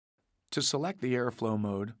To select the airflow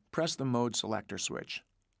mode, press the mode selector switch.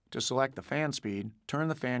 To select the fan speed, turn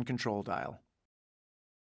the fan control dial.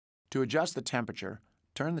 To adjust the temperature,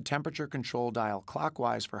 turn the temperature control dial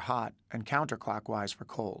clockwise for hot and counterclockwise for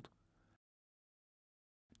cold.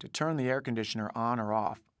 To turn the air conditioner on or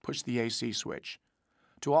off, push the AC switch.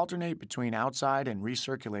 To alternate between outside and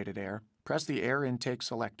recirculated air, press the air intake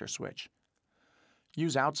selector switch.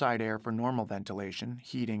 Use outside air for normal ventilation,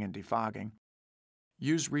 heating, and defogging.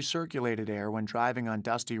 Use recirculated air when driving on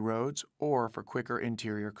dusty roads or for quicker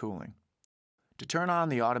interior cooling. To turn on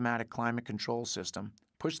the automatic climate control system,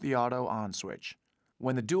 push the auto on switch.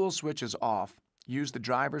 When the dual switch is off, use the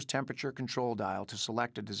driver's temperature control dial to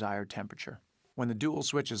select a desired temperature. When the dual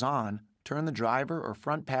switch is on, turn the driver or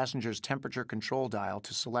front passenger's temperature control dial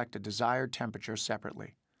to select a desired temperature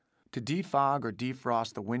separately. To defog or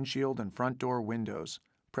defrost the windshield and front door windows,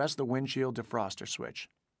 press the windshield defroster switch.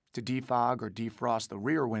 To defog or defrost the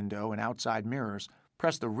rear window and outside mirrors,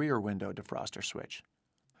 press the rear window defroster switch.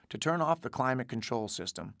 To turn off the climate control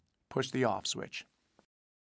system, push the off switch.